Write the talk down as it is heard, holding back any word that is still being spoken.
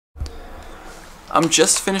I'm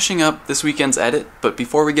just finishing up this weekend's edit, but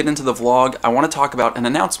before we get into the vlog, I want to talk about an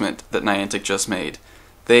announcement that Niantic just made.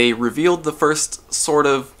 They revealed the first sort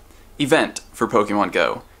of event for Pokemon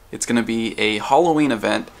Go. It's going to be a Halloween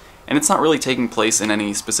event, and it's not really taking place in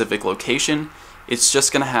any specific location. It's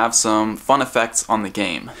just going to have some fun effects on the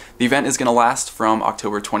game. The event is going to last from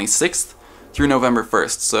October 26th through November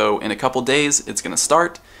 1st, so in a couple days it's going to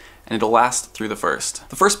start, and it'll last through the 1st.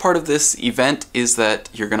 The first part of this event is that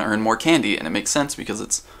you're going to earn more candy, and it makes sense because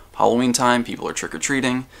it's Halloween time, people are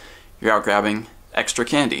trick-or-treating, you're out grabbing extra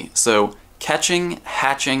candy. So catching,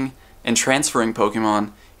 hatching, and transferring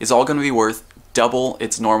Pokemon is all going to be worth double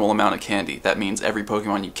its normal amount of candy. That means every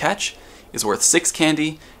Pokemon you catch is worth 6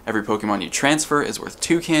 candy, every Pokemon you transfer is worth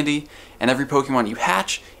 2 candy, and every Pokemon you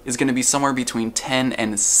hatch is going to be somewhere between 10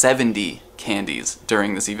 and 70 candies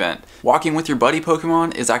during this event. Walking with your buddy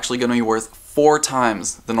Pokemon is actually going to be worth 4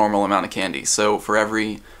 times the normal amount of candy. So for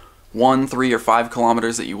every 1, 3, or 5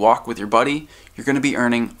 kilometers that you walk with your buddy, you're going to be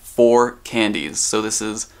earning 4 candies. So this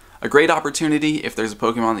is a great opportunity if there's a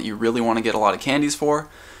Pokemon that you really want to get a lot of candies for.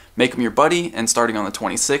 Make them your buddy, and starting on the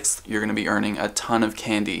 26th, you're going to be earning a ton of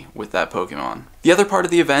candy with that Pokemon. The other part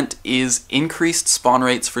of the event is increased spawn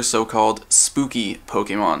rates for so-called spooky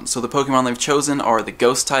Pokemon. So the Pokemon they've chosen are the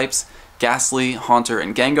Ghost types, Ghastly, Haunter,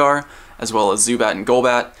 and Gengar, as well as Zubat and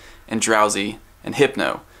Golbat, and Drowsy and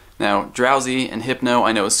Hypno. Now, Drowsy and Hypno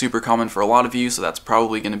I know is super common for a lot of you, so that's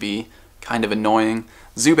probably going to be kind of annoying.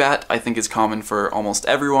 Zubat I think is common for almost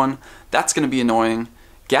everyone. That's going to be annoying.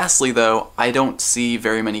 Ghastly, though, I don't see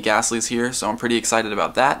very many Ghastlys here, so I'm pretty excited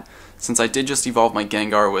about that. Since I did just evolve my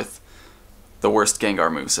Gengar with the worst Gengar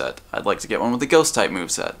moveset, I'd like to get one with the Ghost-type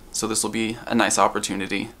moveset, so this will be a nice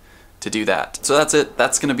opportunity to do that. So that's it.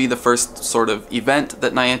 That's going to be the first sort of event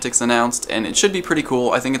that Niantic's announced, and it should be pretty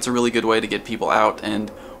cool. I think it's a really good way to get people out and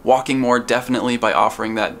walking more, definitely by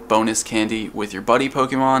offering that bonus candy with your buddy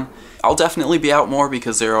Pokemon. I'll definitely be out more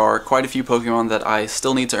because there are quite a few Pokemon that I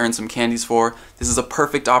still need to earn some candies for. This is a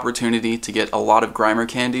perfect opportunity to get a lot of Grimer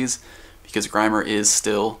candies because Grimer is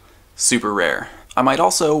still super rare. I might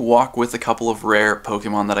also walk with a couple of rare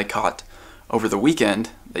Pokemon that I caught over the weekend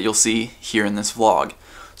that you'll see here in this vlog.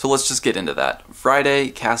 So let's just get into that. Friday,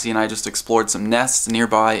 Cassie and I just explored some nests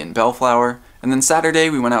nearby in Bellflower, and then Saturday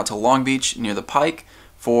we went out to Long Beach near the Pike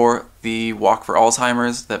for the Walk for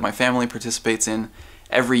Alzheimer's that my family participates in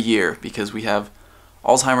every year because we have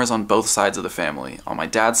Alzheimer's on both sides of the family. On my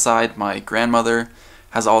dad's side, my grandmother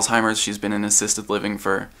has Alzheimer's. She's been in assisted living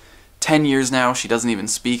for 10 years now. She doesn't even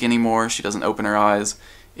speak anymore. She doesn't open her eyes.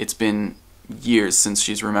 It's been years since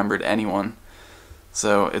she's remembered anyone.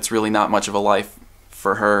 So it's really not much of a life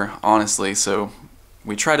for her, honestly. So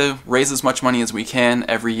we try to raise as much money as we can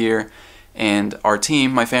every year. And our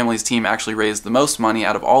team, my family's team, actually raised the most money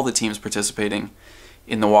out of all the teams participating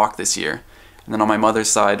in the walk this year. And then on my mother's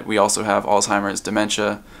side, we also have Alzheimer's,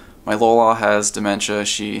 dementia. My Lola has dementia.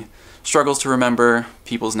 She struggles to remember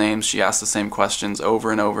people's names. She asks the same questions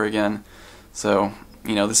over and over again. So,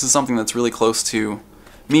 you know, this is something that's really close to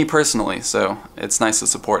me personally, so it's nice to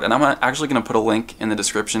support. And I'm actually going to put a link in the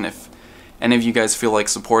description if any of you guys feel like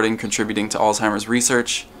supporting, contributing to Alzheimer's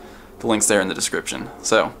research. The link's there in the description.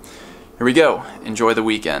 So, here we go. Enjoy the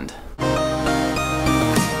weekend.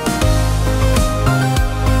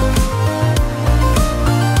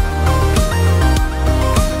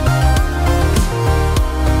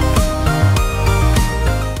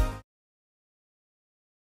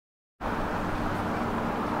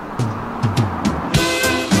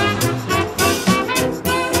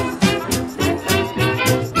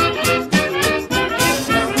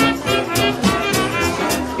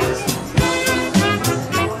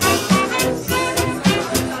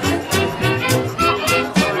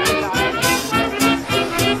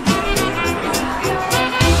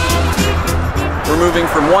 Moving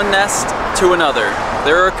from one nest to another.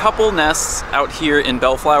 There are a couple nests out here in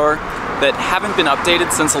Bellflower that haven't been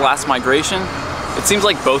updated since the last migration. It seems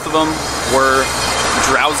like both of them were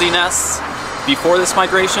Drowsy nests before this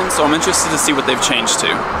migration, so I'm interested to see what they've changed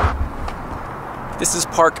to. This is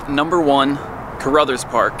park number 1, Carruthers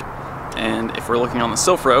Park, and if we're looking on the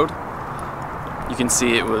Sylph Road, you can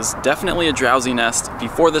see it was definitely a Drowsy nest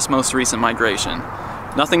before this most recent migration.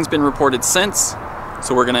 Nothing's been reported since,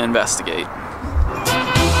 so we're going to investigate.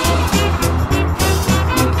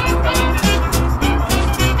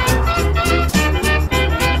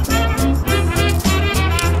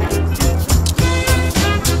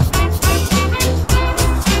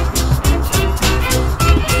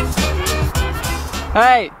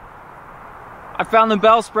 Hey! I found the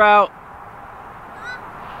Bellsprout!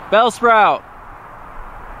 Bellsprout!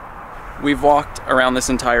 We've walked around this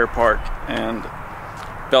entire park and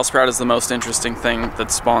Bellsprout is the most interesting thing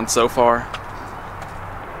that's spawned so far.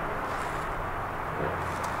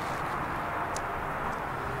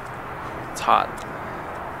 It's hot.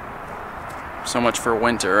 So much for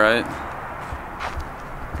winter, right?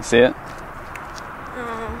 You see it?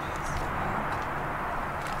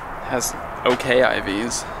 Has okay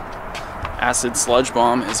IVs. Acid Sludge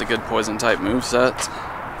Bomb is a good poison type moveset.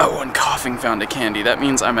 Oh, and Coughing found a candy. That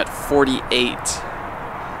means I'm at 48.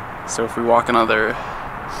 So if we walk another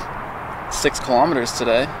 6 kilometers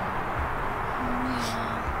today,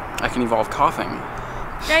 I can evolve Coughing.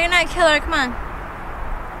 Dragonite Killer, come on.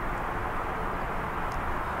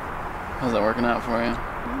 How's that working out for you?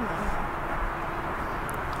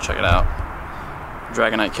 Check it out.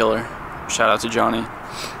 Dragonite Killer. Shout out to Johnny.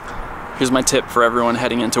 Here's my tip for everyone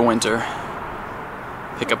heading into winter.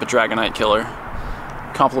 Pick up a Dragonite Killer.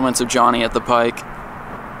 Compliments of Johnny at the pike.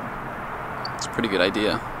 It's a pretty good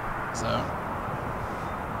idea. So.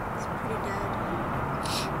 It's pretty dead.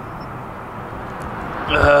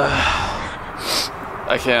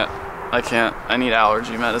 I can't. I need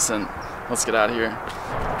allergy medicine. Let's get out of here.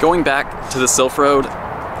 Going back to the Sylph Road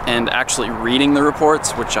and actually reading the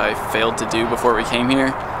reports, which I failed to do before we came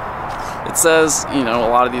here, it says, you know, a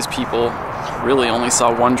lot of these people really only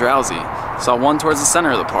saw one Drowsy. Saw one towards the center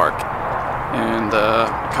of the park, and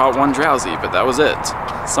caught one Drowsy, but that was it.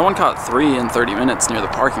 Someone caught 3 in 30 minutes near the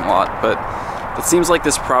parking lot, but it seems like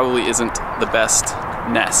this probably isn't the best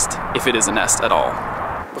nest, if it is a nest at all.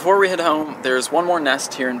 Before we head home, there's one more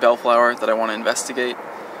nest here in Bellflower that I want to investigate.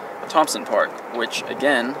 Thompson Park, which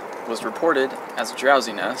again was reported as a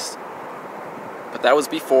Drowsy nest, but that was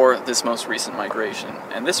before this most recent migration.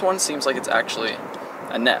 And this one seems like it's actually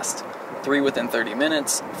a nest. 3 within 30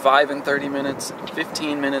 minutes, 5 in 30 minutes,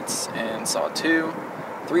 15 minutes, and saw 2.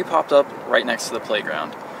 3 popped up right next to the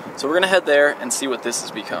playground. So we're gonna head there and see what this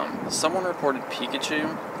has become. Someone reported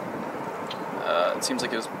Pikachu. It seems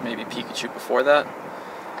like it was maybe Pikachu before that.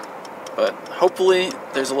 But hopefully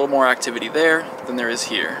there's a little more activity there than there is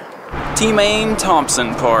here. Team Aim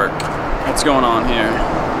Thompson Park. What's going on here?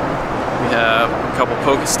 We have a couple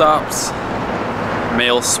Pokestops.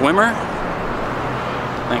 Male swimmer.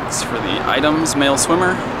 Thanks for the items, male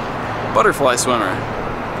swimmer. Butterfly swimmer.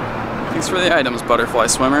 Thanks for the items, butterfly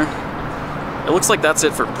swimmer. It looks like that's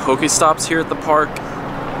it for Pokestops here at the park.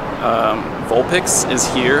 Vulpix is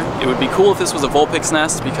here. It would be cool if this was a Vulpix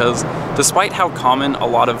nest because despite how common a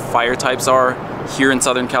lot of fire types are here in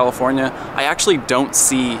Southern California, I actually don't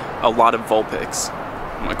see a lot of Vulpix.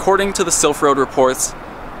 According to the Sylph Road reports,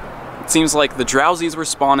 it seems like the Drowsies were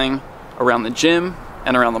spawning around the gym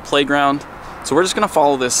and around the playground. So we're just gonna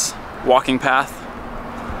follow this walking path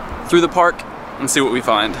through the park and see what we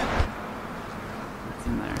find. What's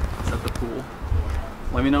in there? Is that the pool?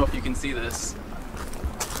 Let me know if you can see this.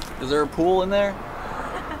 Is there a pool in there?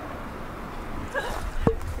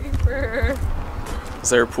 Creeper. Is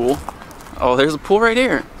there a pool? Oh, there's a pool right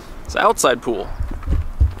here. It's an outside pool.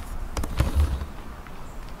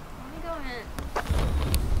 Let me go in.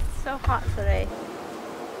 It's so hot today.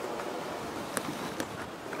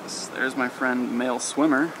 There's my friend male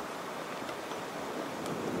swimmer.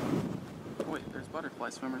 Oh, wait, there's butterfly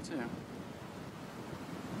swimmer too.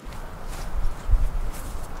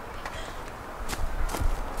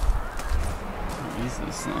 What is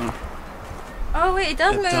this thing? Oh wait, it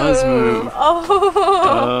does move. It does move.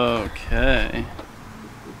 Oh. Okay.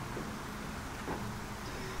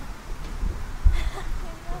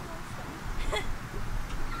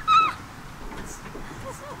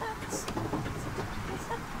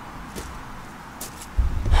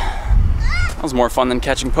 That was more fun than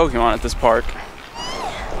catching Pokemon at this park.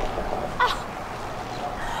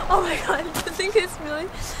 Oh my god, the thing is really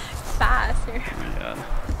fast here. Oh my god.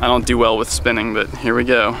 I don't do well with spinning, but here we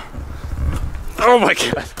go. Oh my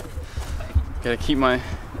god. Gotta keep my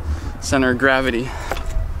center of gravity.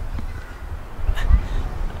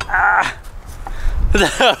 Ah!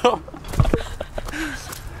 No!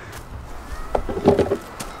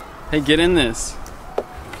 Hey, get in this.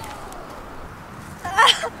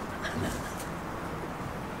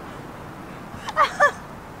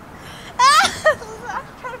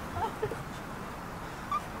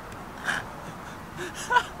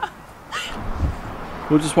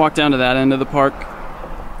 We'll just walk down to that end of the park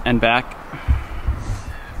and back.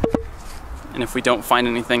 And if we don't find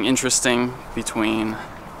anything interesting between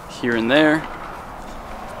here and there,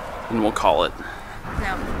 then we'll call it.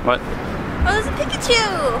 No. What? Oh, there's a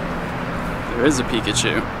Pikachu! There is a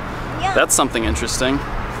Pikachu. Yeah. That's something interesting.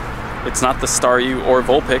 It's not the Staryu or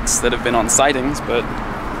Vulpix that have been on sightings, but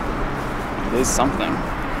it is something.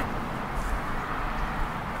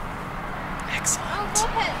 Excellent. Oh,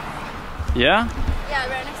 Vulpix. Yeah? Yeah, Yeah,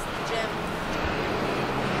 right next to the gym.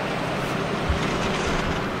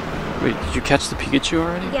 Wait, did you catch the Pikachu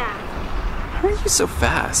already? Yeah. How are you so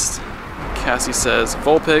fast? Cassie says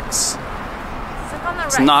Vulpix. It's like on the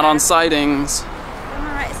It's right not side on sightings. on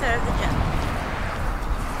the right side of the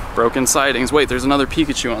gym. Broken sightings. Wait, there's another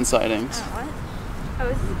Pikachu on sightings. Oh, what? Oh,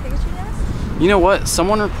 is this a Pikachu nest? You know what?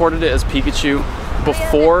 Someone reported it as Pikachu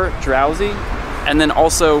before Drowsy and then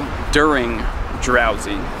also during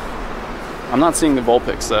Drowsy. I'm not seeing the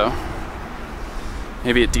Vulpix though.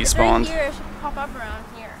 Maybe it despawned. It's right here. It should pop up around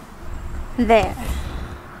here. There.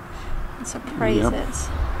 Surprises.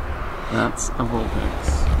 Yep. That's a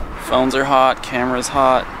Vulpix. Phones are hot, camera's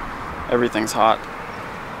hot, everything's hot.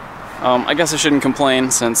 I guess I shouldn't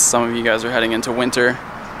complain since some of you guys are heading into winter.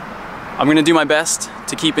 I'm gonna do my best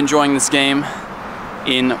to keep enjoying this game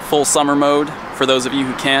in full summer mode for those of you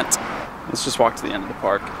who can't. Let's just walk to the end of the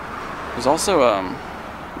park. There's also,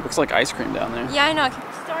 looks like ice cream down there. Yeah, I know. I can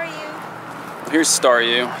store you. Here's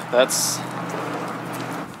Staryu. That's...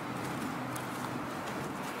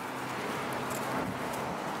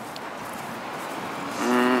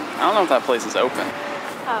 I don't know if that place is open.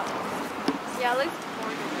 Oh. Yeah, it looks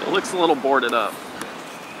boring. It looks a little boarded up.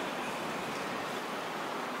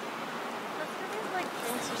 Let's go get like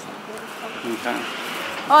drinks or something. Okay.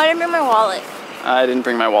 Oh, I didn't bring my wallet. I didn't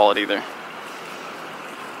bring my wallet either.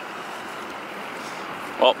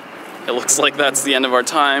 Well, it looks like that's the end of our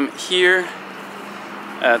time here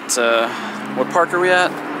at, what park are we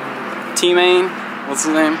at? T-Main? What's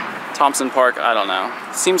the name? Thompson Park? I don't know.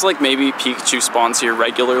 Seems like maybe Pikachu spawns here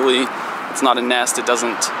regularly. It's not a nest, it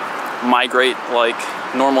doesn't migrate like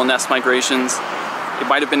normal nest migrations. It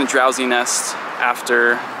might have been a Drowsy nest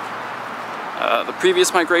after the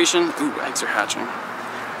previous migration. Ooh, eggs are hatching.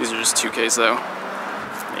 These are just 2Ks though.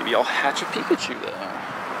 Maybe I'll hatch a Pikachu though.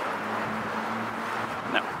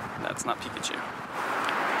 No, that's not Pikachu.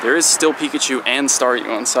 There is still Pikachu and Staryu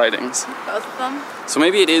on sightings. Both of them? So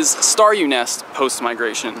maybe it is Staryu nest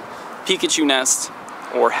post-migration, Pikachu nest,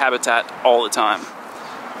 or habitat all the time.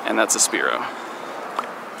 And that's a Spearow.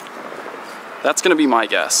 That's gonna be my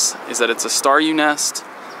guess, is that it's a Staryu nest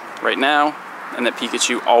right now, and that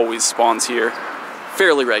Pikachu always spawns here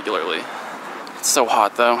fairly regularly. It's so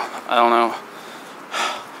hot though, I don't know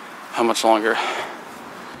how much longer.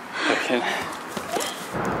 Okay.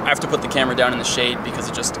 I have to put the camera down in the shade because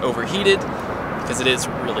it just overheated, because it is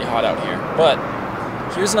really hot out here. But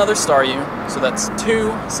here's another Staryu, so that's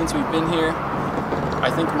 2 since we've been here. I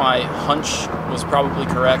think my hunch was probably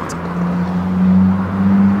correct.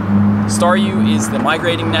 Staryu is the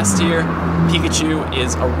migrating nest here. Pikachu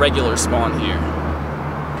is a regular spawn here.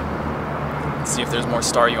 Let's see if there's more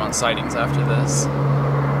Staryu on sightings after this.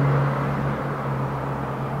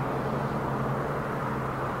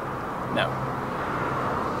 No.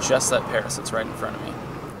 Just that Paris that's right in front of me.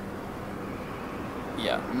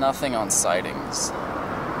 Yeah, nothing on sightings.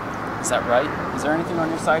 Is that right? Is there anything on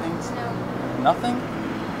your sightings? No. Nothing?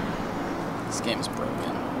 This game's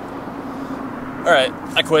broken. Alright,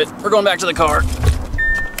 I quit. We're going back to the car.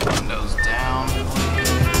 Windows down,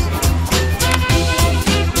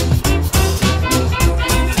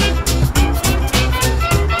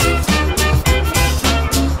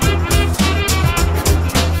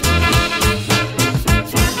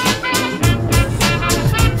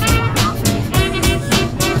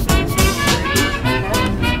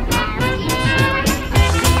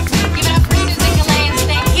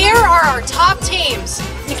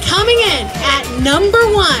 Coming in at number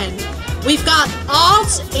 1, we've got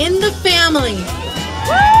Alt in the Family.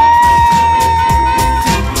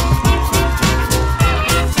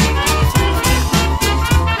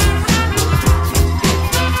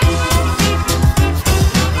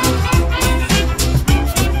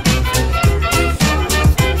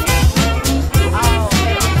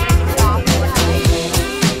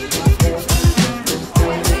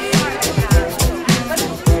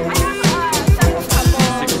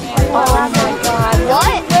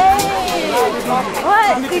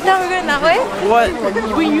 You thought we were going that way? What?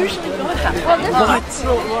 We usually go that way. What?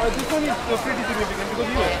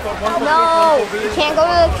 No, you can't go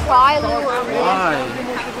to the trial.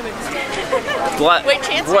 Why? Wait,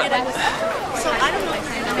 Chance What? get us. So I don't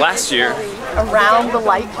know. Last year. Around the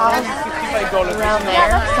lighthouse. Around there.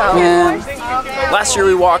 So. Man. Last year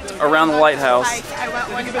we walked around the lighthouse,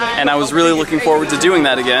 and I was really looking forward to doing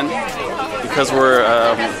that again, because we're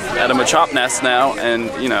at a Machop nest now, and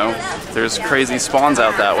you know, there's crazy spawns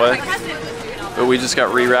out that way. But we just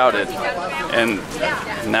got rerouted, and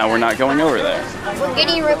now we're not going over there. We're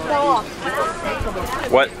getting ripped off.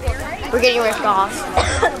 What? We're getting ripped off.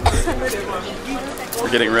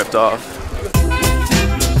 We're getting ripped off.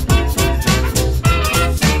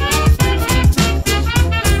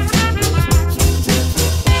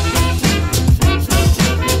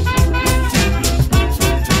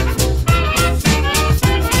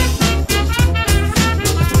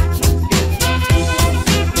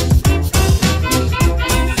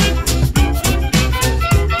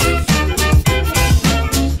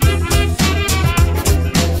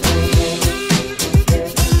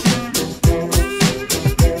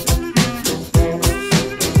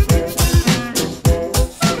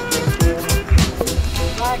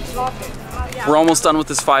 We're almost done with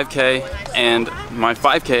this 5K, and my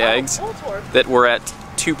 5K eggs that were at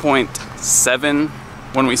 2.7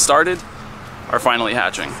 when we started are finally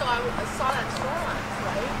hatching.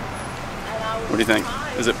 What do you think?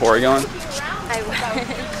 Is it Porygon?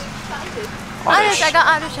 I got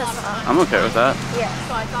Oddish as well. I'm okay with that. Yeah.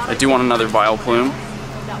 I do want another Vileplume.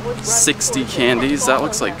 60 candies, that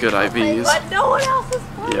looks like good IVs. But no one else is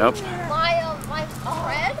playing. Yep. My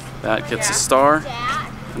friend. That gets a star.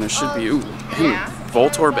 And there should be, ooh,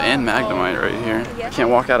 Voltorb and Magnemite right here. I can't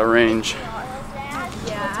walk out of range.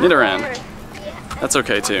 Nidoran. That's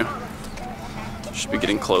okay too. Should be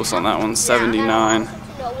getting close on that one. 79.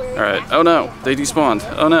 Alright. Oh no, they despawned.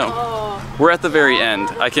 Oh no. We're at the very end.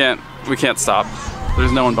 We can't stop.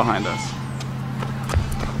 There's no one behind us.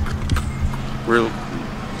 We're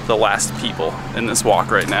the last people in this walk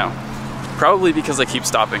right now. Probably because I keep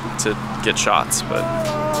stopping to get shots, but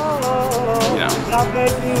you know.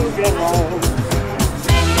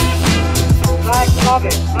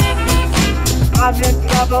 I'm in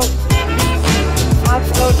trouble. I'm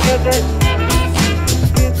so driven.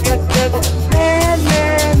 Man,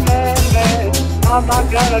 I'm not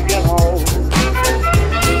gonna get home.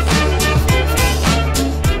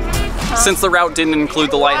 Since the route didn't include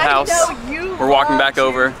the lighthouse, we're walking back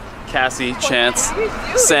over. Cassie, Chance,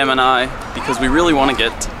 Sam, and I, because we really want to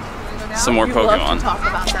get some more Pokemon.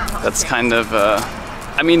 That's kind of,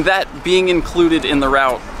 I mean, that being included in the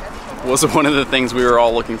route was one of the things we were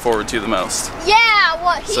all looking forward to the most. Yeah,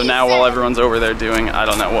 what he So now while everyone's over there doing, I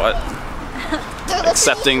don't know what,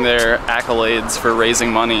 accepting their accolades for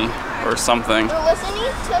raising money or something, We're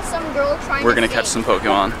listening to some girl trying we're gonna catch some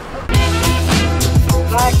Pokemon.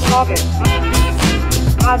 Like Robin,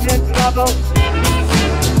 I'm in trouble.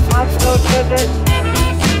 I'm so driven.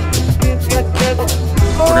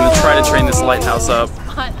 We're gonna try to train this lighthouse up.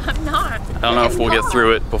 I'm not. I don't know if we'll get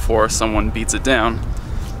through it before someone beats it down,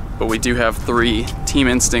 but we do have 3 Team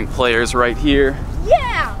Instinct players right here.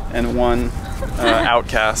 Yeah. And 1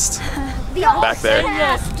 outcast back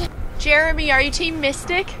there. Jeremy, are you Team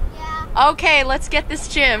Mystic? Yeah. Okay, let's get this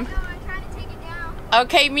gym. No, I'm trying to take it down.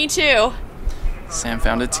 Okay, me too. Sam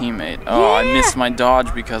found a teammate. Oh, I missed my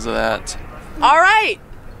dodge because of that. All right.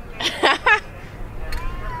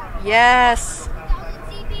 Yes.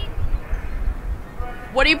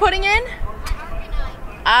 What are you putting in?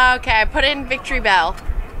 Okay, I put in Victory Bell.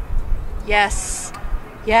 Yes.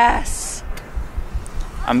 Yes.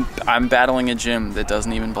 I'm battling a gym that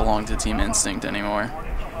doesn't even belong to Team Instinct anymore.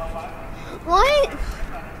 What?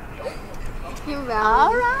 You're right.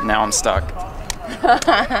 All right. Now I'm stuck.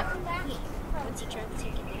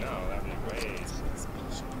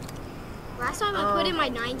 Last time I put in my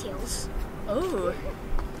 9-tails. Oh.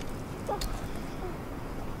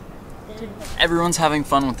 Everyone's having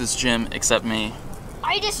fun with this gym except me.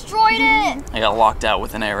 I destroyed it. I got locked out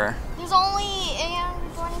with an error. There's only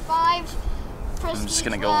 825. I'm just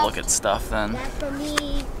gonna go look at stuff then. That's for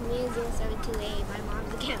me, me0728, my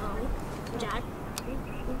mom's account. Jack.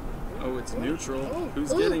 Oh, it's neutral.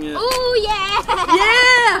 Who's getting it? Oh yeah!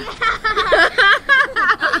 Yeah.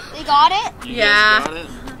 They got it? You Yeah. guys got it?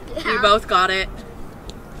 We both got it.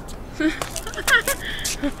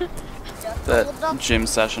 That gym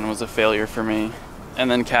session was a failure for me. And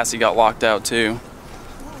then Cassie got locked out too.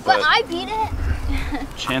 But I beat it.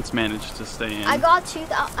 Chance managed to stay in. I got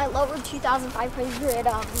 2,000. I lowered 2,500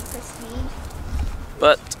 prestige.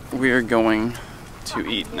 But we're going to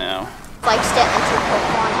eat now. Like step into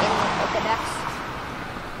Pokemon in the Pokedex.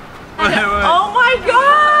 Oh my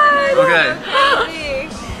god!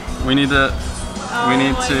 Okay. We need to.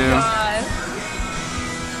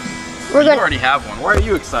 We're You gonna. already have one. Why are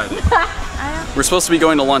you excited? We're supposed to be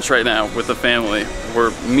going to lunch right now with the family.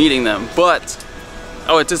 We're meeting them, but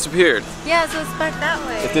oh, it disappeared. Yeah, so it's back that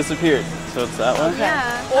way. It disappeared. So it's that way?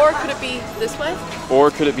 Yeah. Or could it be this way?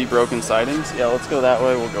 Or could it be broken sightings? Yeah, let's go that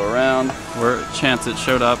way. We'll go around. Where Chance it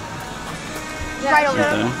showed up. Right over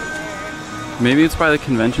Right there. there. Maybe it's by the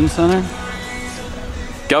convention center?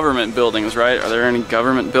 Government buildings, right? Are there any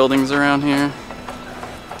government buildings around here?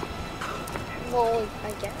 Well,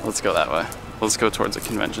 I guess. Let's go that way. Let's go towards the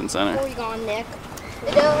convention center. Where are you going, Nick?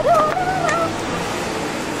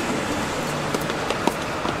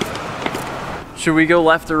 Should we go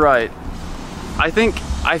left or right? I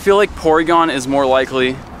feel like Porygon is more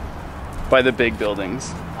likely by the big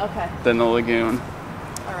buildings Okay. than the lagoon.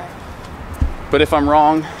 Alright. But if I'm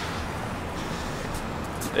wrong,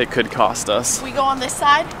 it could cost us. We go on this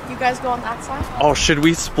side, you guys go on that side? Oh, should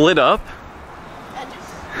we split up?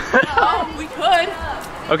 Oh, we could.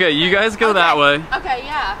 Okay, you guys go that way. Okay,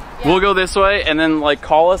 yeah. We'll go this way, and then like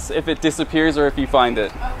call us if it disappears or if you find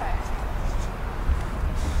it. Okay.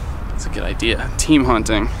 That's a good idea. Team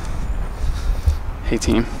hunting. Hey,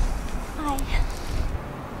 team. Hi.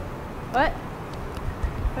 What?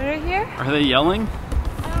 What are here? Are they yelling?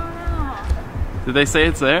 I don't know. Did they say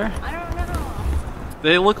it's there? I don't know.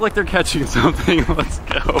 They look like they're catching something. Let's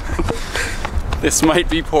go. This might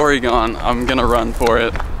be Porygon. I'm gonna run for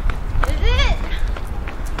it. Is it?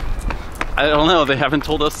 I don't know. They haven't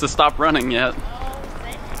told us to stop running yet.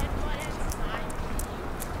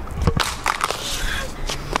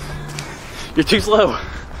 You're too slow.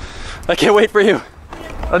 I can't wait for you.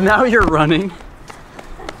 Now you're running.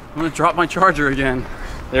 I'm gonna drop my charger again.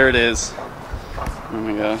 There it is. Oh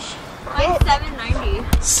my gosh. Mine's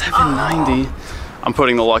 790. 790. I'm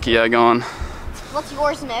putting the lucky egg on. What's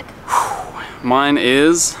yours, Nick? Mine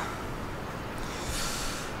is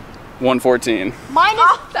 114. Mine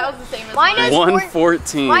is. That was the same as Mine is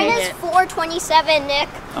 114. Mine is 427, Nick.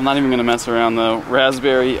 I'm not even gonna mess around though.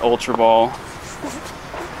 Raspberry Ultra Ball.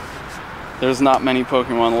 There's not many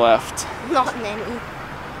Pokemon left. Not many.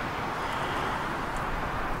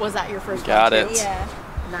 Was that your first Got one it. too? Yeah.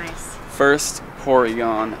 Nice. First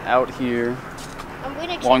Porygon out here. I'm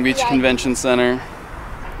gonna check Long Beach the Convention Center.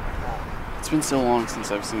 It's been so long since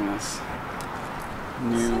I've seen this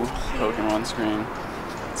new Pokemon screen.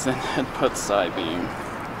 Zen Headbutt Psybeam.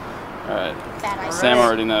 Alright. Bad idea. Sam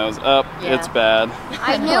already knows. Up, Yeah. it's bad.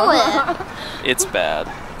 I knew it. It's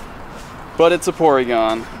bad. But it's a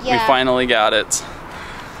Porygon. We Yeah. finally got it.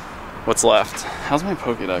 What's left? How's my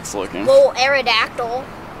Pokédex looking? Little Aerodactyl.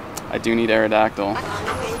 I do need Aerodactyl. See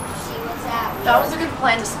what's that. That was a good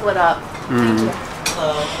plan to split up.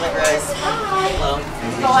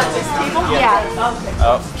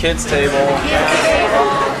 Oh, kids table.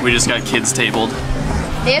 We just got kids tabled.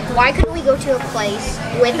 Nick, why couldn't we go to a place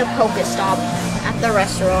with a Pokestop at the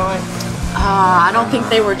restaurant? I don't think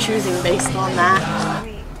they were choosing based on that.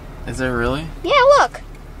 Is there really? Yeah, look.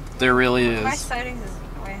 There really My is. sightings is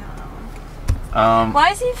way high.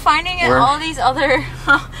 Why is he finding it where- all these other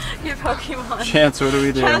new Pokemon? Chance, what do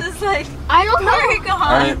we do? Chance is like, I don't where are we know. going?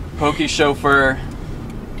 Alright, Poke Chauffeur.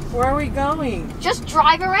 Where are we going? Just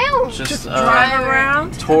drive around. Just Drive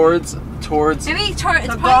around towards Maybe it's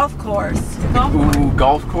the golf course.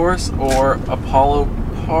 golf course or Apollo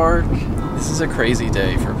Park. This is a crazy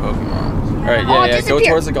day for Pokemon. Alright, Oh, it yeah, go disappeared.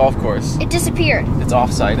 towards the golf course. It disappeared. It's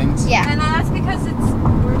off sightings? Yeah. And then that's because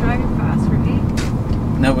we're driving fast,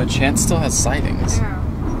 right? No, but Chance still has sightings.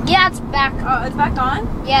 Yeah, it's back. Oh, it's back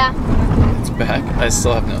on? Yeah, It's back. I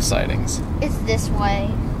still have no sightings. it's this way.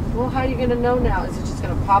 Well, how are you gonna know now? Is it just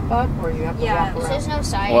gonna pop up, or you have to Yeah. walk There's around? no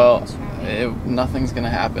sightings. Well, for me. nothing's gonna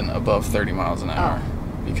happen above 30 miles an hour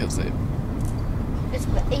because they It's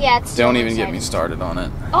still don't no even get me sightings. started on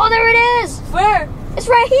it. Oh, there it is. Where? It's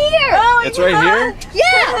right here. Oh, It's right here?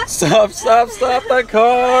 Yeah. Stop that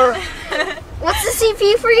car! What's the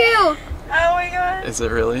CP for you? Oh my god. Is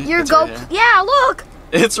it really? Your It's go. right here. Yeah, look.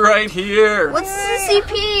 It's right here! What's the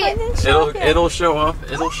CP? It'll show up.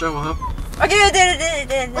 It'll show up. Okay, I did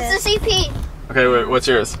it. What's the CP? Okay, wait, what's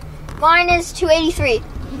yours? Mine is 283.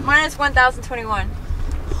 Mine is 1021.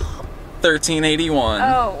 1381.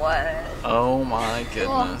 Oh, what? Oh my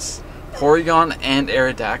goodness. Porygon and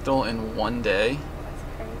Aerodactyl in one day?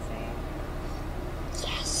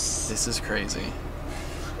 Yes. This is crazy.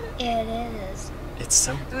 It is. It's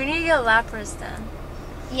so... We need to get Lapras then.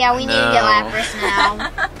 Yeah, we need to get No. Lapras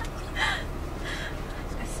now.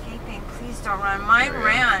 Escaping, please don't run. Mine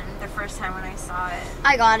ran the first time when I saw it.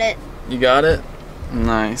 I got it. You got it?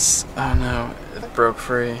 Nice. Oh no, it broke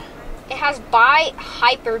free. It has Bite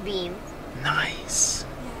Hyper Beam. Nice.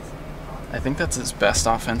 I think that's his best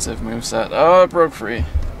offensive moveset. Oh, it broke free.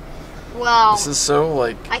 Well, This is so,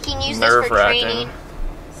 like, I can use this for nerve-wracking. training.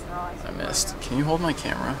 I missed. Can you hold my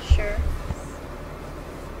camera? Sure.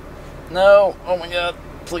 No. Oh my god.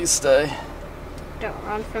 Please stay. Don't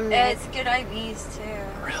run from this. It's good IVs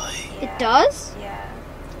too. Really? It does? Yeah.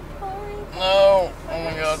 No. Oh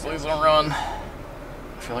my god, please don't run.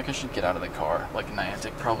 I feel like I should get out of the car. Like,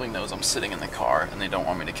 Niantic probably knows I'm sitting in the car and they don't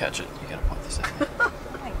want me to catch it. You gotta point this at me. Oh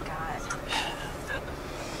my god.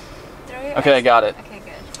 Throw your Okay, I got it. Okay,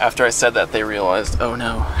 good. After I said that, they realized, oh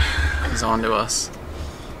no, he's on to us.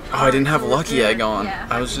 Oh, I didn't have Lucky Egg on. Yeah.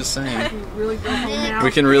 I was just saying. Really go home now?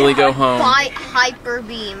 We can really go home. Bite Hyper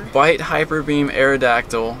Beam. Bite Hyper Beam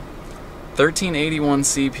Aerodactyl, 1381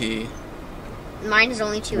 CP Mine is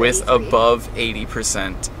only 283. with above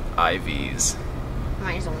 80% IVs.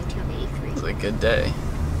 Mine is only 283. It's a good day.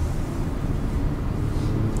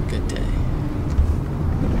 Good day.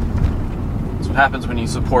 That's what happens when you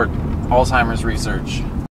support Alzheimer's research.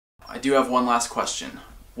 I do have one last question.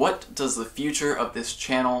 What does the future of this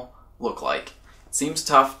channel look like? It seems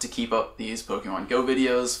tough to keep up these Pokemon Go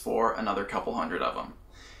videos for another couple hundred of them.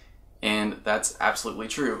 And that's absolutely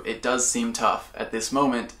true. It does seem tough at this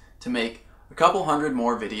moment to make a couple hundred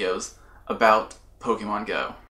more videos about Pokemon Go.